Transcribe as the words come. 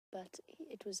but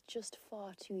it was just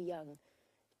far too young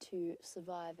to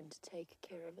survive and to take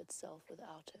care of itself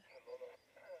without her.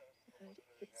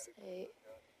 It's a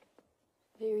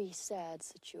very sad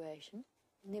situation.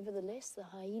 Nevertheless, the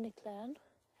hyena clan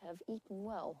have eaten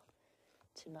well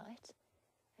tonight,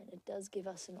 and it does give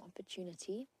us an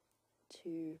opportunity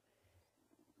to...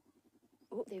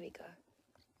 Oh, there we go.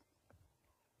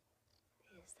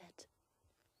 There's that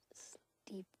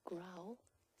deep growl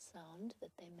sound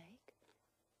that they make.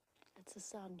 That's a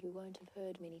sound you won't have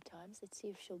heard many times. Let's see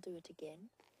if she'll do it again.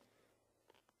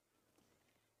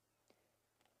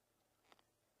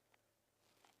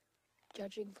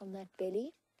 Judging from that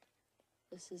belly,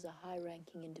 this is a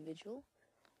high-ranking individual.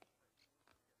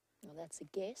 Well, that's a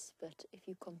guess, but if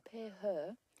you compare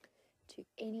her to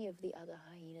any of the other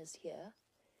hyenas here,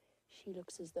 she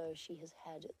looks as though she has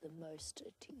had the most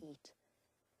to eat.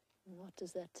 And what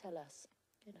does that tell us?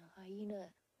 In a hyena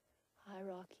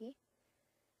hierarchy,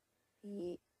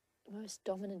 the most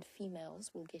dominant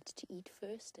females will get to eat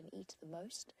first and eat the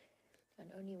most, and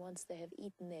only once they have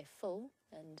eaten their fill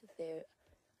and the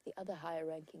other higher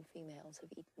ranking females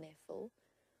have eaten their fill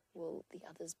will the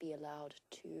others be allowed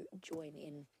to join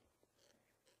in.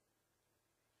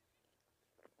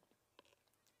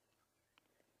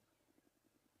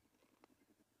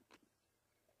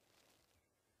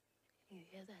 You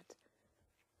hear that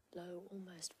low,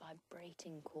 almost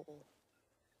vibrating call.